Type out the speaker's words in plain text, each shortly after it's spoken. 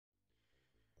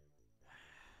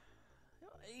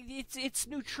It's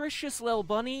nutritious, little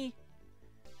bunny.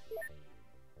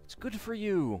 It's good for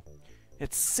you.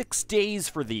 It's 6 days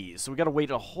for these, so we gotta wait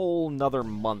a whole nother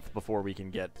month before we can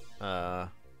get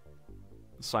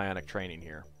psionic training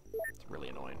here. It's really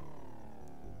annoying.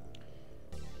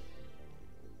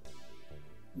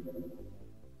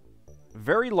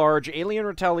 Very large alien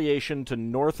retaliation to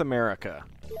North America.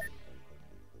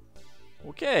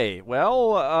 Okay,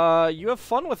 well, you have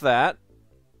fun with that.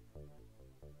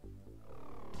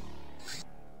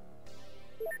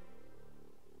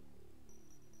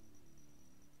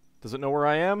 Does it know where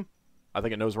I am? I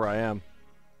think it knows where I am.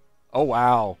 Oh,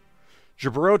 wow.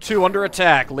 Jaburo 2 under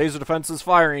attack. Laser defenses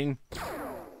firing.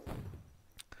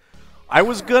 I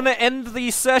was gonna end the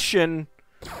session,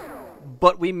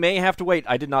 but we may have to wait.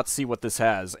 I did not see what this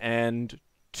has, and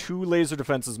 2 laser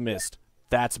defenses missed.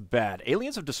 That's bad.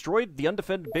 Aliens have destroyed the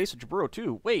undefended base of Jaburo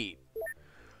 2. Wait.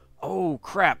 Oh,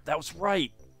 crap. That was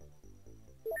right.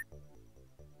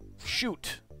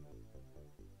 Shoot.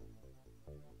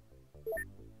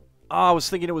 Ah, I was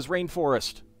thinking it was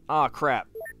rainforest. Ah, crap.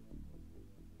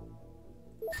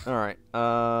 Alright,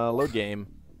 load game.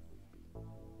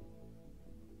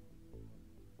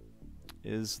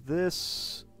 Is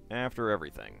this after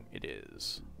everything? It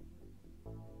is.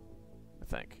 I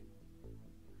think.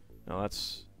 No,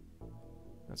 that's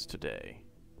today.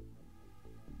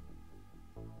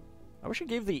 I wish it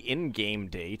gave the in-game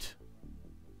date.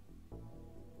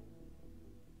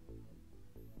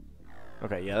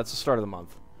 Okay, yeah, that's the start of the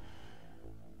month.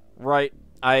 Right,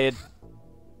 I had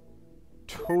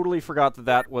totally forgot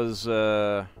that was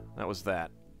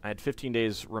that. I had 15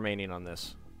 days remaining on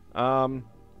this. We'll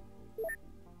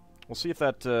see if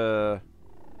that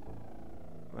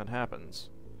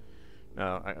happens.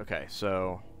 No, okay,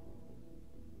 so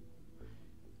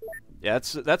yeah,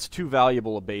 that's too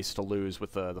valuable a base to lose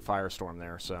with the firestorm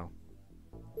there. So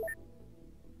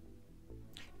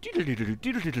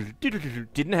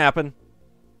didn't happen.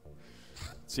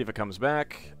 Let's see if it comes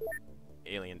back.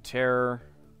 Alien Terror.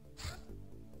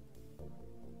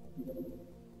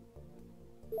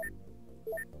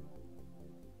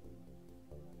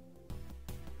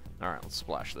 Alright, let's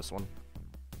splash this one.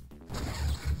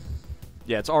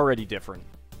 Yeah, it's already different.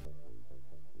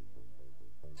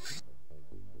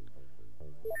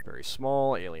 Very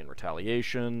small. Alien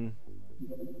Retaliation.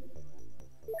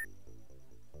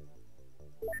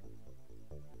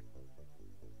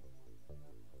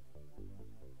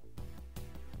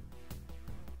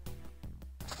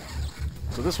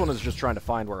 So this one is just trying to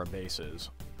find where a base is.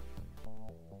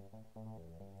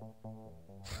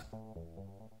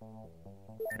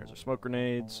 There's our smoke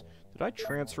grenades. Did I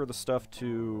transfer the stuff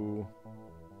to...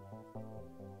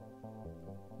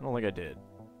 I don't think I did.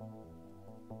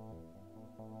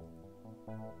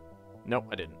 Nope,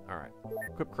 I didn't. Alright.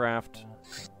 Equip craft.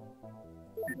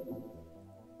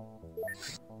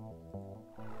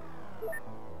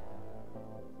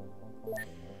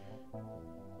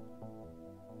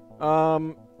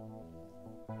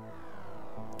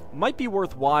 Might be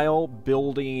worthwhile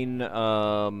building,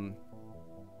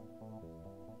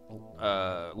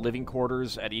 living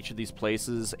quarters at each of these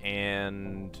places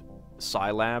and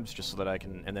psi labs, just so that I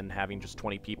can, and then having just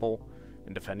 20 people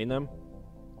and defending them.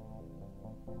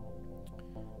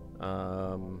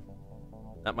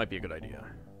 That might be a good idea.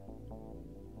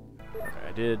 Okay,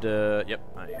 I did, yep,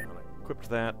 I equipped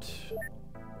that.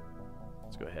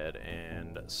 Let's go ahead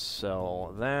and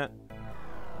sell that.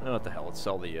 Oh, what the hell, let's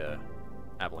sell the,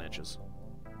 avalanches.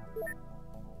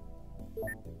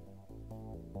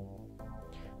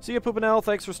 See ya, Poopinell,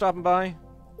 thanks for stopping by.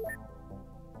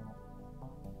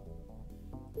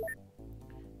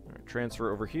 Alright,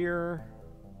 transfer over here.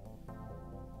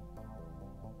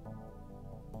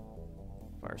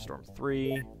 Firestorm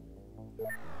 3.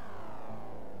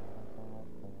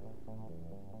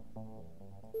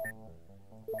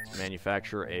 Let's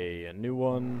manufacture a new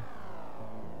one.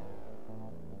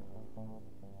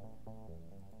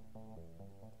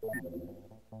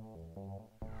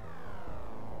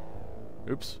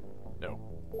 Oops. No.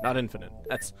 Not infinite.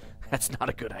 That's not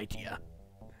a good idea.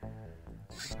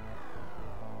 Yeah,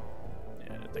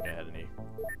 I didn't think I had any.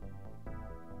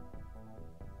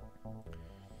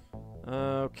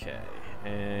 Okay.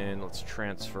 And let's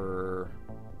transfer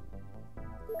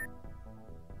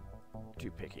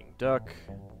to Peking Duck.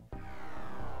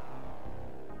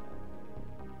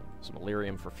 Some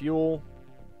Illyrium for fuel.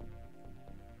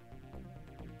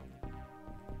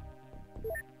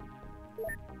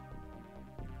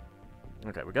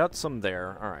 Okay, we got some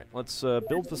there. Alright, let's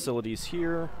build facilities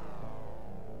here.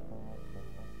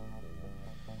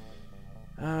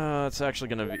 It's actually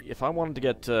gonna be... If I wanted to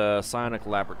get psionic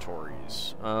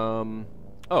laboratories...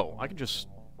 oh, I can just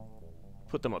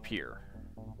put them up here.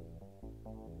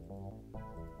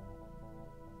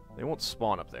 They won't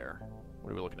spawn up there.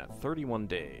 What are we looking at? 31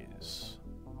 days.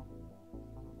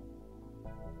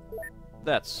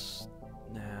 That's...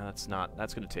 Nah, that's not...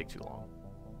 That's going to take too long.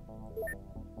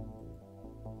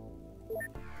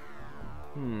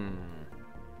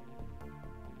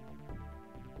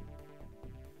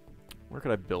 Where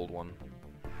could I build one?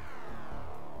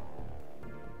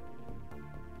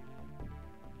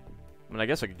 I mean, I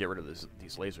guess I could get rid of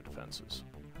these laser defenses.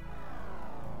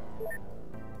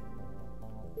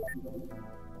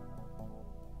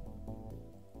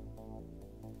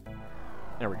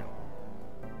 There we go.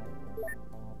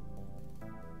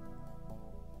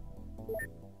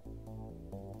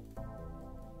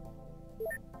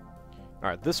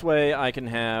 Alright, this way I can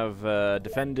have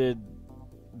defended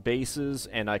bases,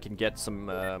 and I can get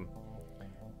some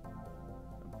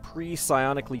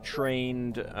pre-psionically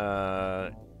trained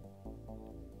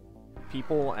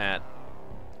people at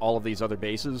all of these other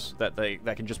bases that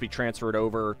can just be transferred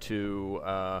over to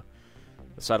the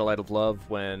Satellite of Love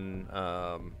when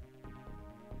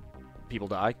people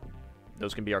die.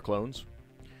 Those can be our clones.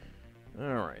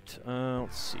 Alright,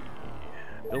 let's see.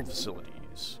 Build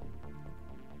facilities.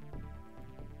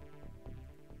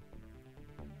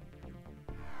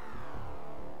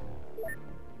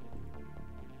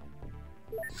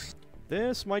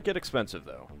 This might get expensive,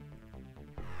 though.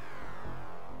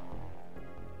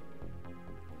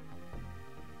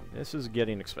 This is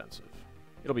getting expensive.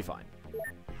 It'll be fine.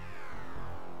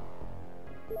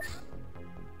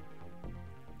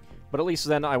 But at least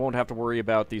then I won't have to worry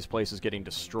about these places getting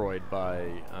destroyed by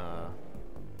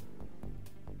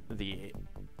the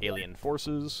alien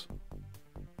forces.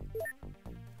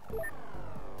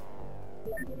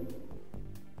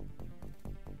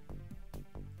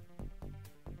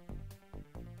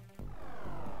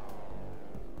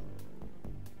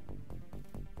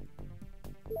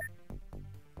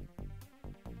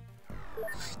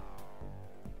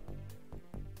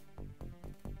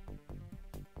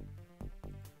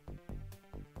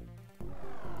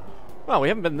 Well, we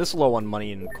haven't been this low on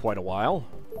money in quite a while.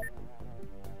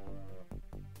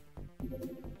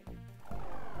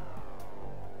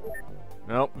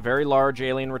 Nope, very large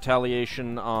alien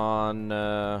retaliation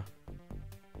on,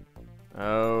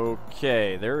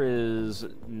 Okay, there is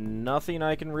nothing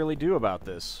I can really do about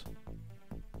this.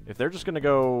 If they're just gonna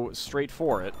go straight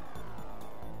for it...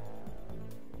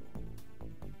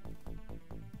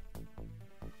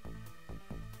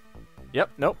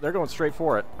 Yep, nope, they're going straight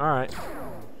for it. Alright.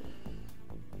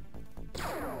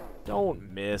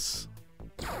 Don't miss.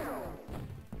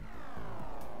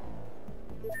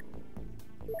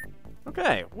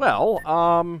 Okay, well,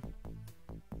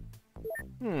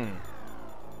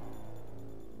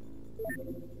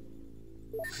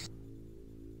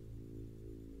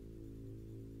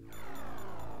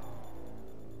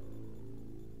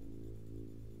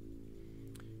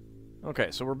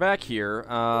 Okay, so we're back here.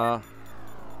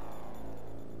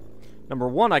 Number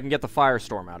one, I can get the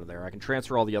Firestorm out of there. I can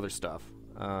transfer all the other stuff.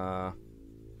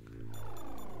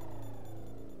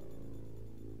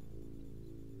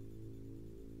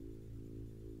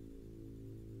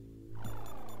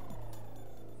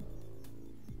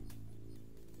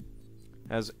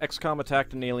 Has XCOM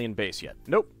attacked an alien base yet?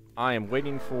 Nope. I am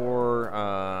waiting for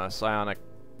psionic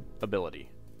ability.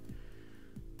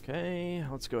 Okay,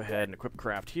 let's go ahead and equip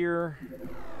craft here.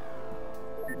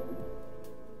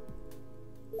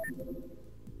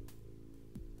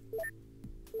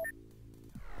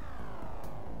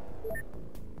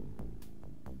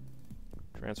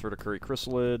 Transfer to Curry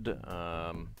Chrysalid.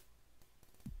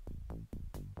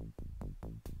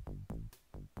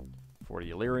 For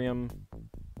the Illyrium.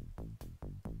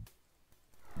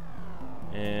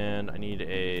 And I need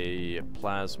a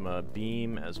plasma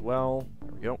beam as well.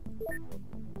 There we go.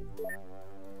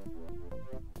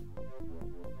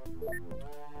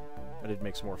 I did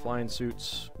make some more flying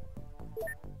suits.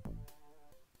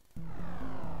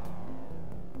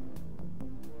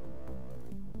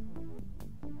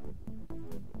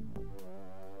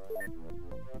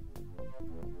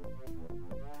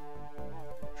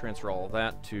 Transfer all of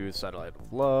that to Satellite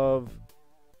of Love.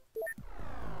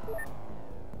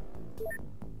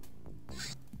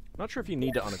 Not sure if you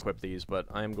need to unequip these, but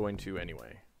I am going to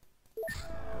anyway.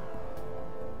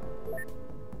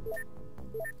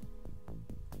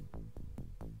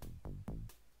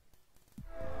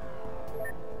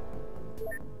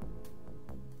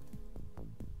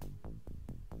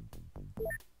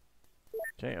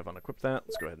 Okay, I've unequipped that.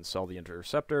 Let's go ahead and sell the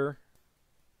Interceptor.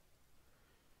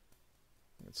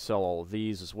 Let's sell all of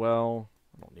these as well.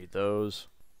 I don't need those.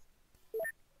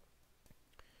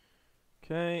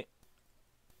 Okay.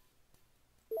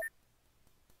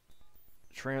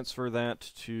 transfer that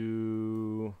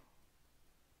to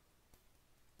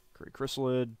Great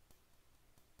Chrysalid.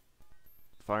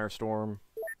 Firestorm.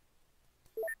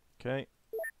 Okay.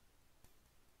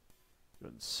 Go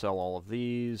ahead and sell all of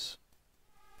these.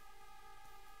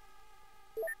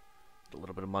 Get a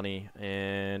little bit of money.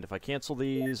 And if I cancel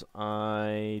these,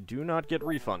 I do not get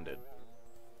refunded.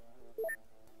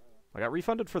 I got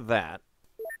refunded for that.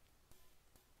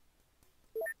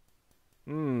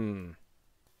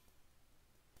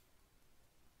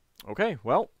 Okay,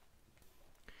 well.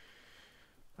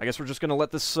 I guess we're just going to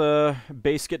let this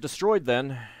base get destroyed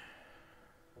then.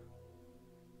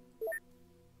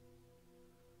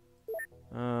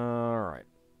 Alright.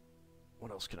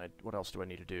 What else do I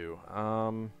need to do?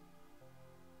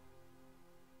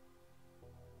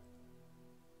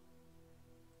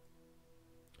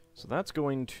 So that's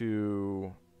going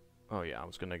to... Oh yeah, I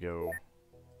was going to go...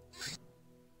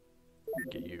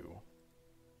 get you.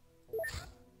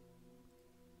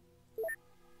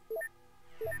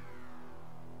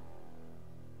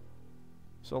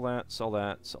 Sell that, sell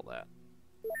that, sell that.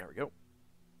 There we go.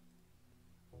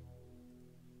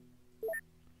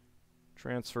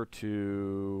 Transfer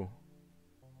to...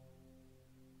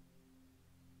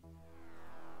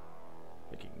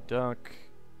 Peking Duck.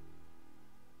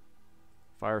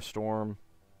 Firestorm.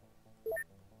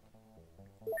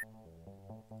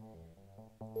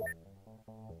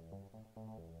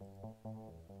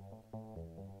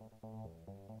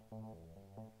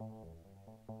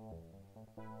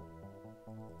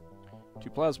 Two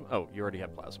plasma... Oh, you already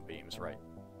have plasma beams, right.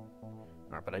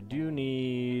 Alright, but I do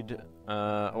need...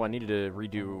 oh, I needed to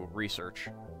redo research.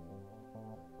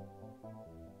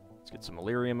 Let's get some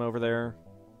Illyrium over there.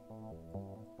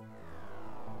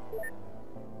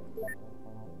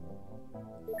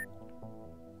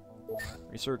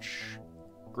 Research...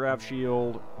 Grav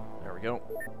Shield. There we go.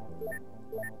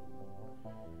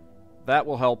 That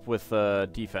will help with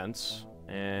defense.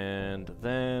 And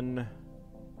then...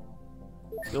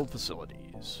 build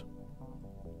facilities.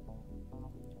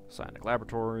 Psionic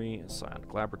Laboratory,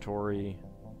 Psionic Laboratory.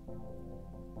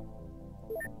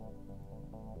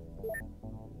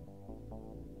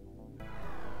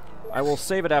 I will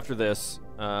save it after this,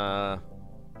 so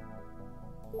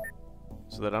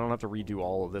that I don't have to redo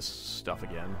all of this stuff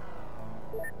again.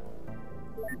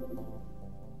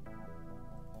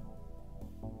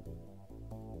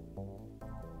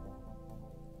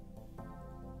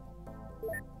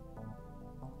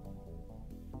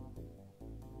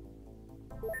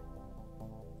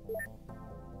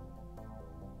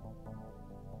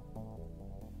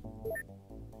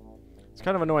 It's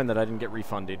kind of annoying that I didn't get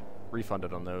refunded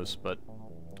on those, but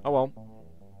oh well.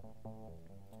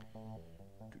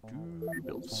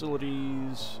 Build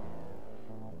facilities.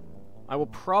 I will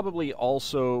probably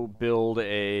also build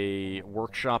a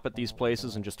workshop at these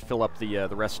places and just fill up the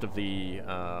rest of the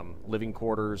living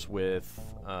quarters with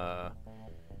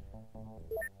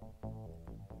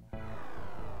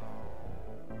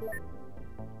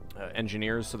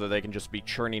engineers, so that they can just be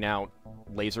churning out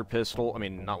laser cannons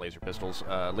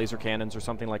or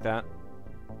something like that.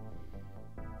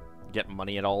 Get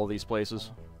money at all of these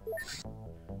places.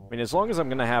 I mean, as long as I'm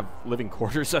gonna have living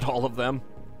quarters at all of them.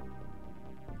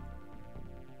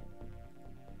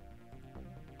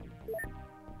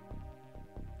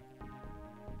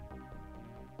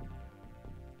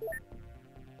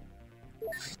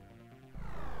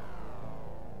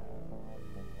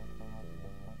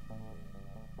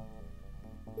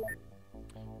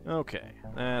 Okay,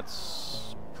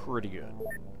 that's pretty good.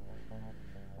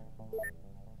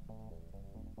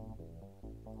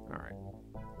 Alright.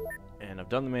 And I've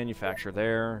done the manufacture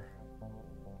there.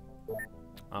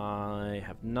 I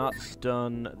have not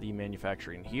done the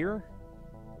manufacturing here.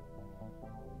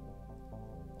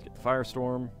 Let's get the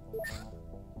Firestorm.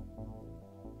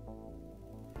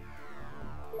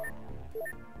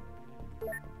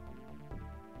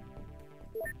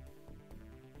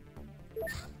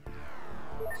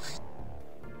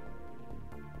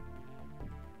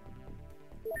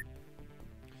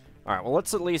 Alright, well,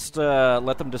 let's at least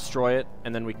let them destroy it,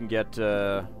 and then we can get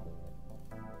it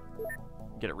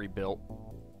rebuilt.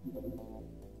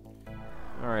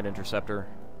 Alright, Interceptor.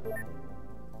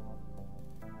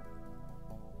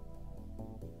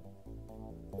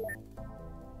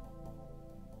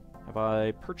 Have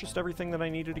I purchased everything that I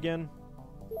needed again?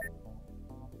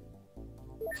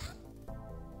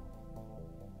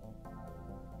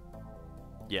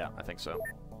 Yeah, I think so.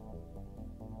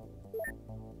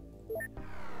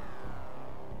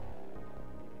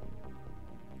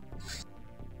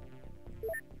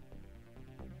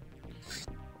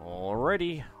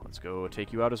 Alrighty, let's go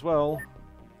take you out as well.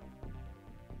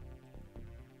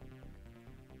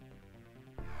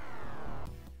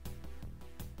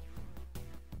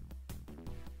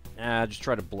 Just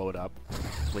try to blow it up.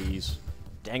 Please.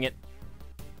 Dang it.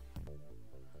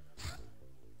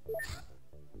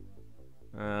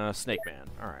 Snake Man.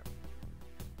 Alright.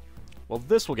 Well,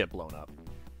 this will get blown up.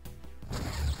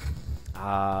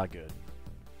 Ah, good.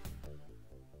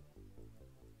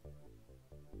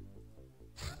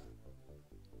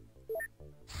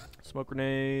 Smoke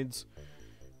grenades.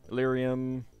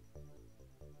 Delirium.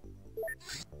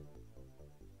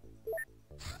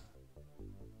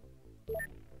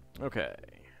 Okay.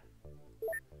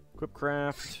 Equip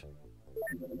craft.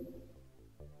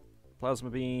 Plasma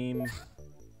beam.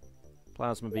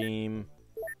 Plasma beam.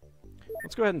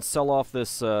 Let's go ahead and sell off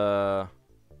this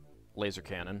laser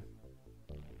cannon.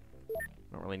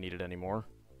 Don't really need it anymore.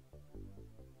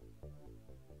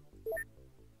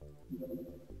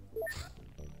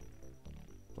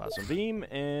 Plasma beam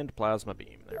and plasma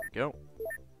beam. There we go.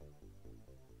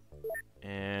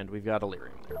 And we've got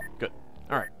Illyrium there. Good.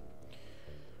 Alright.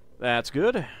 That's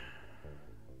good.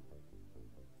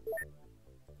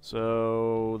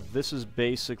 So, this is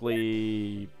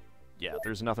basically... Yeah,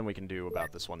 there's nothing we can do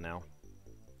about this one now.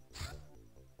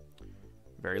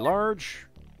 Very large.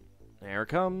 There it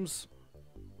comes.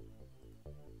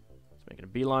 Let's make it a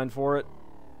beeline for it.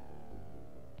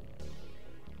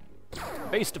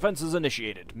 Base defenses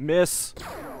initiated. Miss.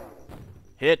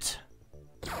 Hit.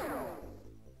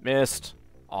 Missed.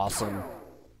 Awesome.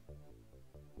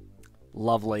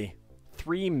 Lovely.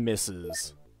 3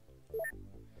 misses.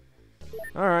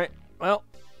 Alright, well,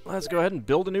 let's go ahead and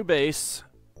build a new base.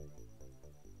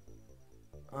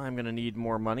 I'm gonna need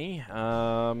more money.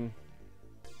 Let's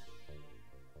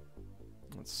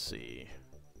see.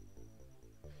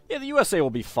 Yeah, the USA will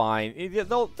be fine.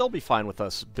 They'll be fine with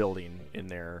us building in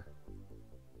their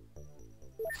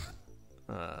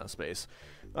space.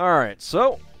 Alright,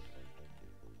 so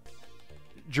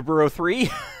Jaburo 3.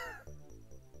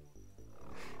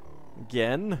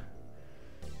 Again.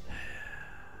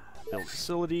 Build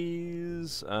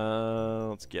facilities.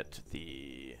 Let's get to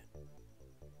the...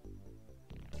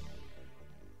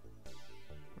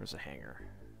 Where's the hangar?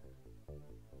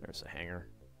 There's the hangar.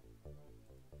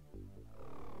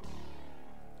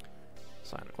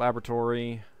 Sonic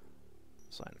Laboratory.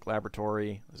 Sonic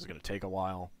Laboratory. This is going to take a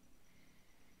while.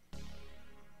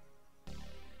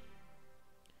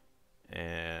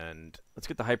 And let's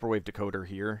get the hyperwave decoder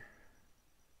here.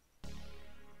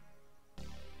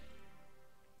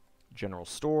 General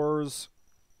stores.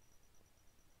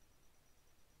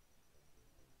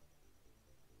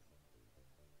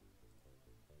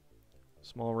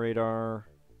 Small radar.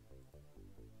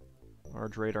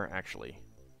 Large radar, actually.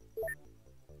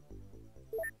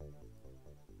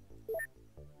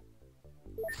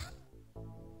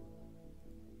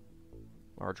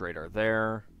 Large radar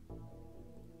there.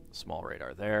 Small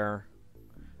radar there.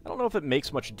 I don't know if it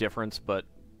makes much difference, but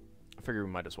I figure we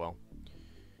might as well.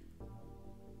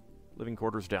 Living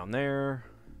quarters down there.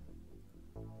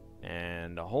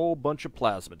 And a whole bunch of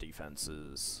plasma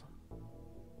defenses.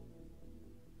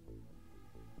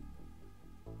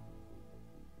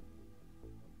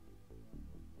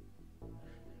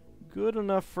 Good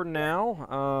enough for now.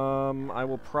 I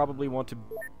will probably want to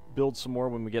build some more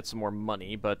when we get some more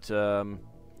money, but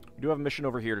we do have a mission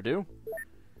over here to do.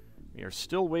 We are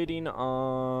still waiting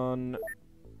on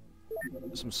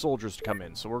some soldiers to come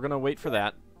in, so we're going to wait for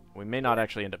that. We may not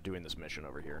actually end up doing this mission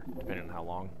over here, depending on how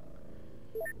long.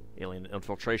 Alien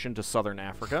infiltration to southern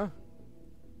Africa.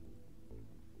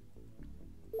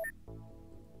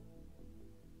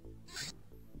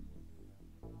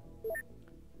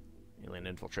 Alien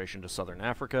infiltration to southern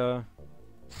Africa.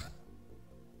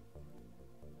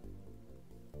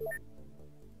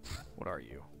 What are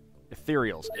you?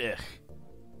 Ethereals. Ugh.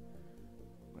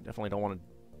 I definitely don't want to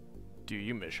do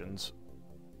you missions.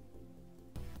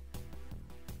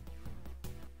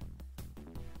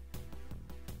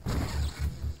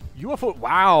 UFO...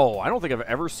 Wow! I don't think I've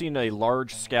ever seen a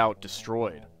large scout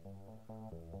destroyed.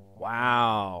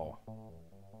 Wow.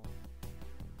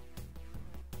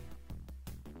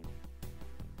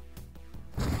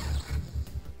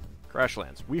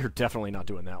 Crashlands. We are definitely not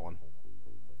doing that one.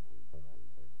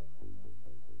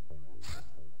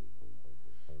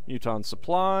 Muton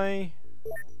supply.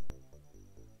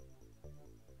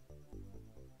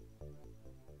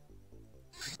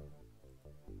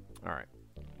 Alright.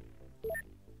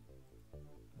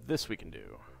 This we can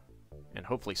do. And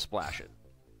hopefully splash it.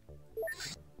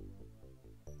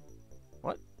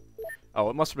 What? Oh,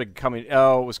 it must have been coming...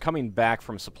 Oh, it was coming back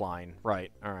from supplying.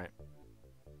 Right, alright.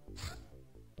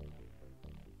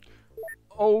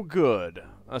 Oh, good.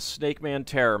 A Snake Man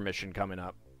terror mission coming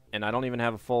up. And I don't even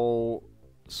have a full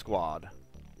squad.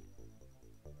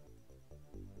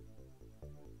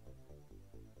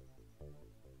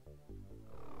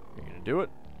 to do it.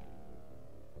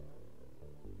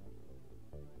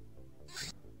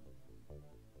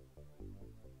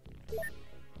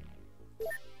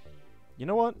 You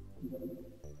know what?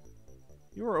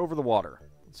 You are over the water.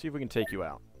 Let's see if we can take you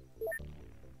out.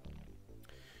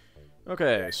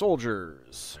 Okay,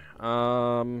 soldiers.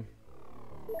 Welcome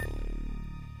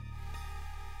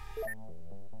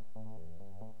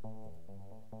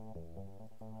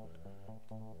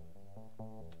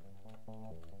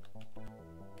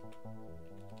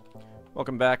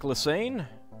back, Lysane.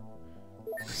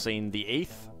 Lysane the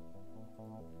 8th.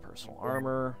 Personal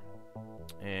armor.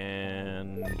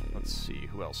 And let's see,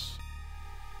 who else?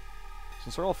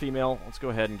 Since they're all female, let's go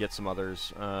ahead and get some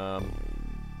others.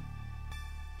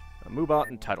 Moobot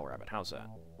and Title Rabbit, how's that?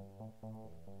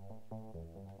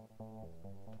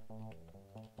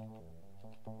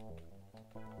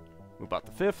 Moobot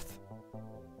the 5th.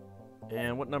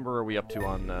 And what number are we up to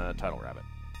on Title Rabbit?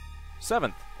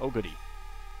 7th. Oh, goody.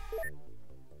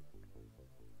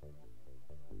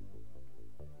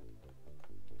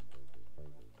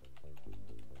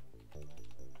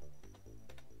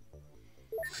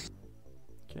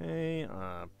 Okay,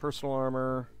 personal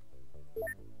armor.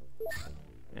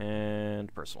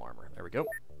 And personal armor. There we go.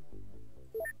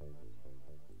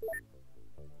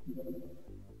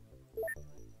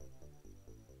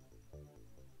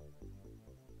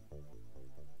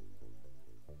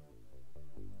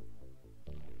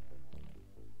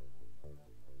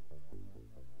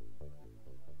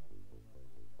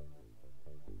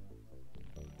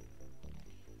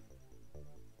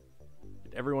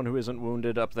 Get everyone who isn't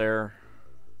wounded up there.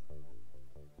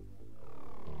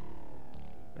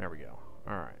 There we go.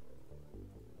 Alright.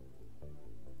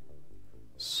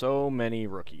 So many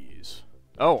rookies.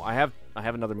 Oh, I have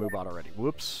another Moobot already.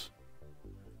 Whoops.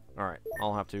 Alright,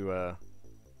 I'll have to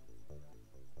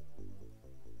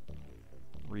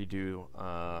redo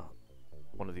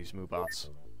one of these Moobots.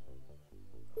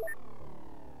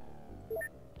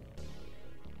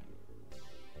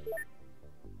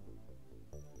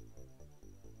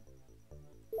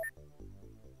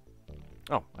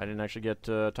 Oh, I didn't actually get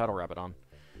Title Rabbit on.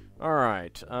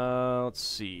 Alright, let's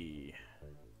see.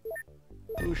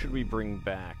 Who should we bring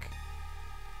back?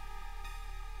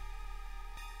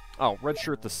 Oh, Red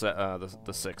Shirt the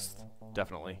 6th,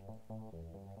 definitely.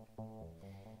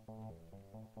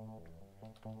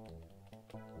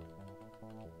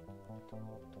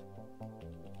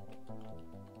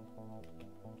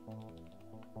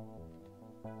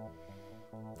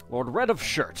 Lord Red of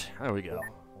Shirt, there we go.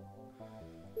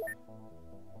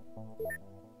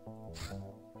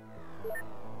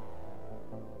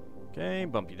 Okay,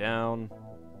 bump you down.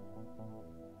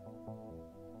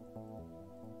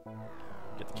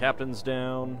 Get the captains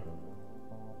down.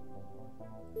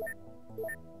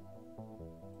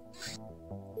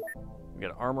 We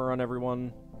got armor on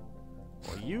everyone.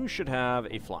 Well, you should have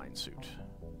a flying suit.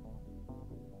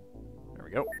 There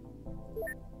we go.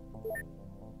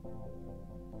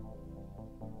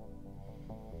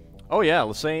 Oh yeah,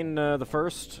 Lysane the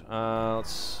 1st.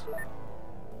 Let's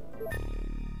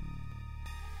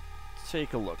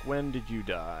take a look. When did you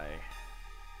die?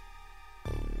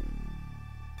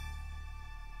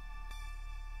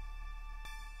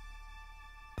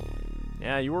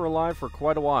 Yeah, you were alive for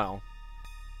quite a while.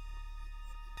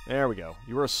 There we go.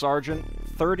 You were a sergeant,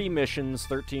 30 missions,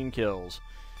 13 kills.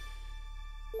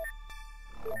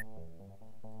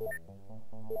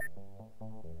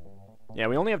 Yeah,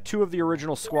 we only have 2 of the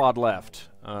original squad left.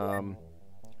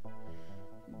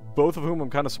 Both of whom I'm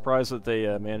kind of surprised that they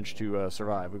managed to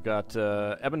survive. We've got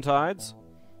Ebontides,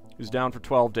 who's down for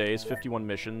 12 days, 51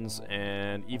 missions,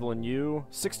 and Evil and You,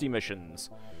 60 missions.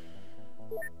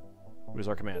 Who's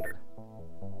our commander?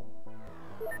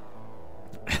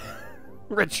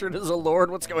 Richard is a lord.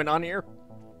 What's going on here?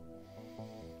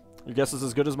 Your guess is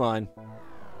as good as mine.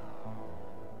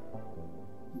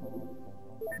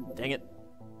 Dang it.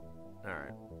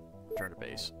 Alright. Return to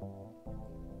base.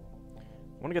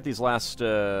 I want to get these last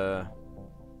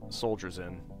soldiers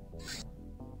in.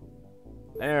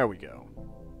 There we go.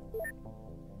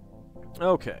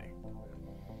 Okay.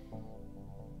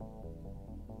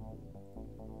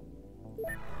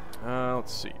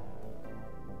 Let's see.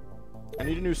 I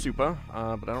need a new Supa,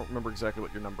 but I don't remember exactly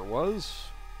what your number was.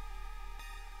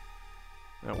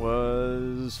 That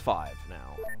was 5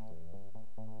 now.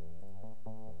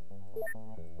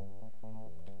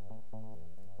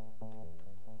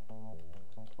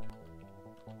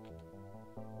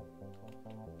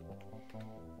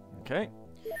 Okay.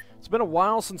 It's been a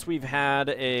while since we've had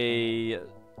a...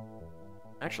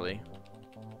 Actually,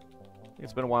 I think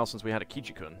it's been a while since we had a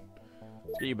Kichikun.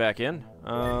 Let's get you back in.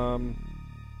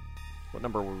 What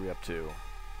number were we up to?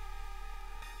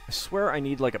 I swear I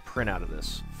need, like, a printout of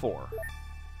this. 4.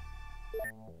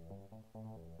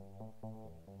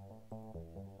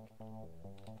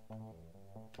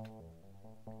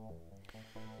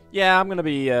 Yeah, I'm gonna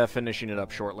be finishing it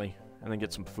up shortly, and then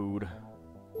get some food.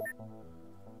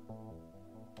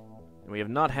 We have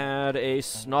not had a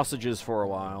Snossages for a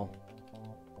while.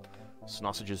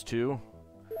 Snossages 2.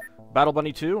 Battle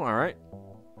Bunny 2, alright.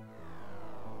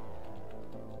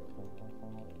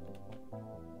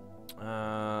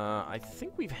 I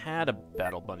think we've had a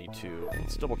Battle Bunny 2.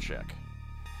 Let's double check.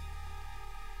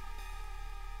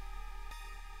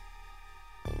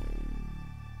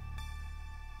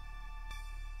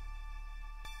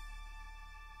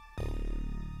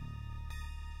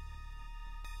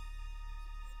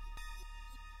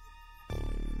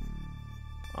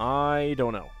 I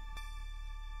don't know.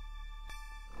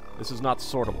 This is not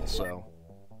sortable, so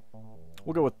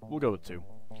we'll go with 2.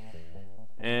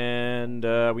 And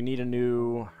we need a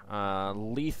new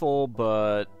lethal,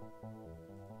 but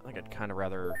I think I'd kind of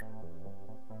rather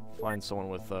find someone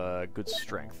with good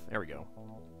strength. There we go.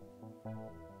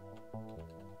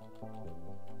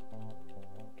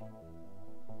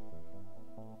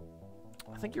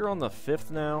 I think you're on the 5th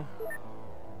now.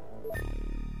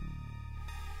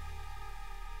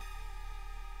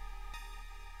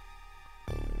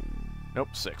 Nope,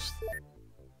 6th.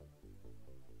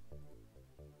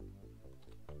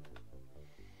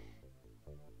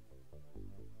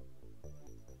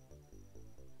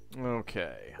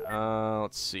 Okay,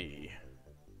 let's see.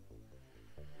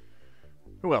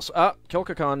 Who else?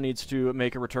 Kelkakan needs to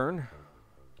make a return.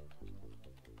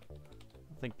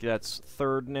 I think that's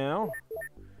 3rd now.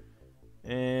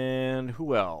 And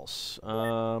who else?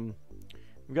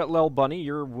 We've got Lel Bunny.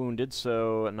 You're wounded,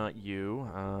 so not you.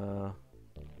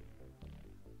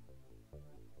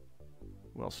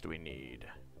 Who else do we need?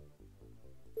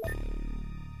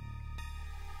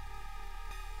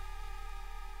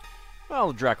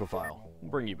 Well, Dracophile.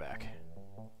 We'll bring you back.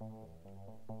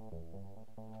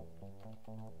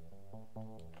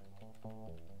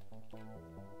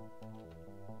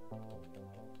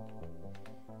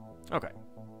 Okay.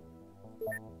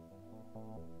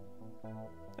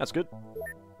 That's good.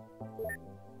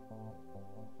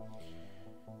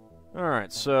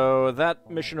 Alright, so that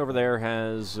mission over there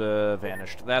has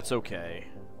vanished. That's okay.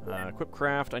 Equip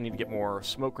craft, I need to get more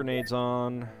smoke grenades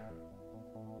on.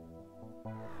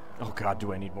 Oh god,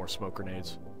 do I need more smoke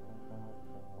grenades.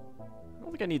 I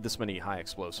don't think I need this many high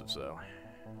explosives, though.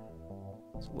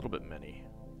 It's a little bit many.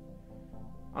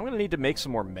 I'm gonna need to make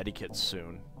some more medikits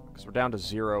soon, because we're down to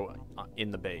 0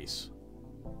 in the base.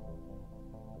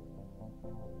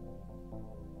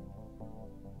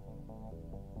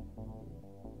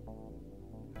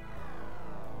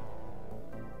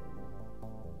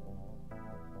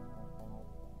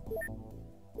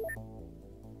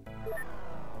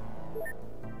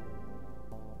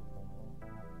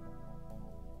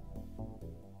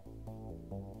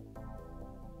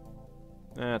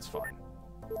 That's fine.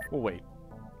 We'll wait.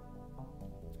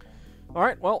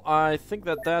 Alright, well, I think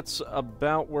that's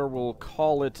about where we'll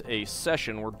call it a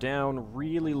session. We're down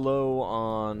really low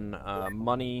on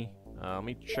money. Let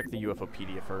me check the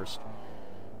UFOpedia first.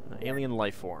 Alien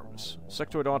life forms.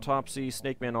 Sectoid autopsy,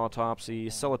 Snake Man autopsy,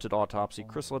 Celatid autopsy,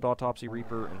 Chrysalid autopsy,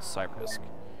 Reaper, and Cyberdisk.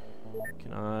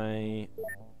 Can I...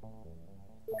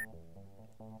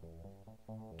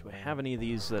 Do I have any of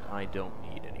these that I don't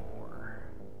need anymore?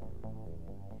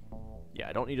 Yeah,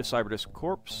 I don't need a Cyberdisk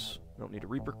corpse. I don't need a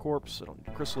Reaper corpse. I don't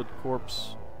need a Chrysalid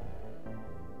corpse.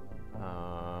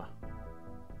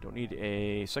 Don't need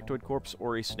a Sectoid corpse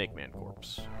or a Snake Man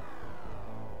corpse.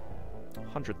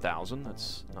 100,000,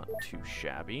 that's not too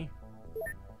shabby.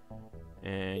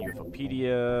 And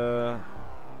UFOpedia...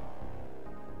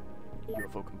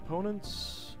 UFO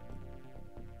components...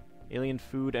 Alien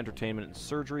food, entertainment, and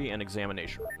surgery, and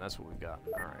examination room. That's what we've got.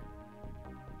 Alright.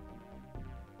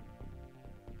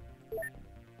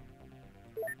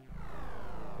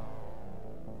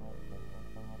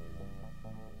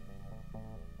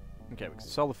 Okay, we can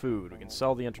sell the food, we can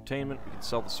sell the entertainment, we can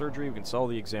sell the surgery, we can sell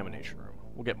the examination room.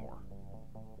 We'll get more.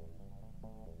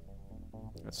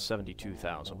 That's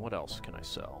 72,000. What else can I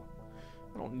sell?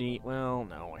 I don't need... Well,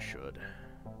 no, I should.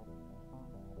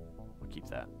 We'll keep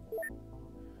that.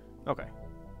 Okay.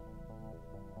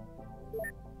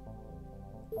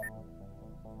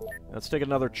 Let's take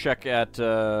another check at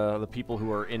the people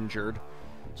who are injured.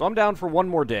 So I'm down for 1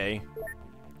 more day.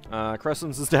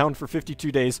 Cressens is down for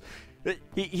 52 days.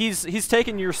 He's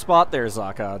taken your spot there,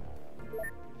 Zakad.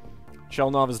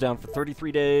 Shelnov is down for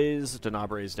 33 days.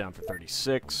 Denabre is down for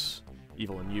 36.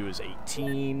 Evil and You is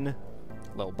 18.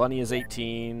 Lil Bunny is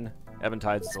 18.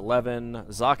 Eventides is 11.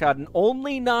 Zakad in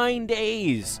only 9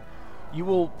 days! You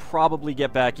will probably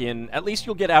get back in. At least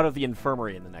you'll get out of the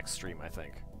infirmary in the next stream, I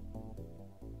think.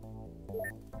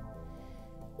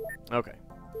 Okay.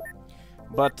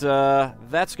 But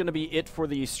that's going to be it for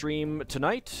the stream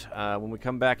tonight. When we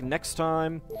come back next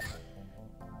time,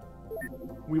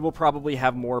 we will probably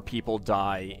have more people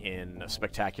die in a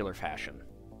spectacular fashion.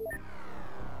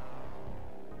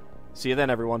 See you then,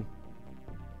 everyone.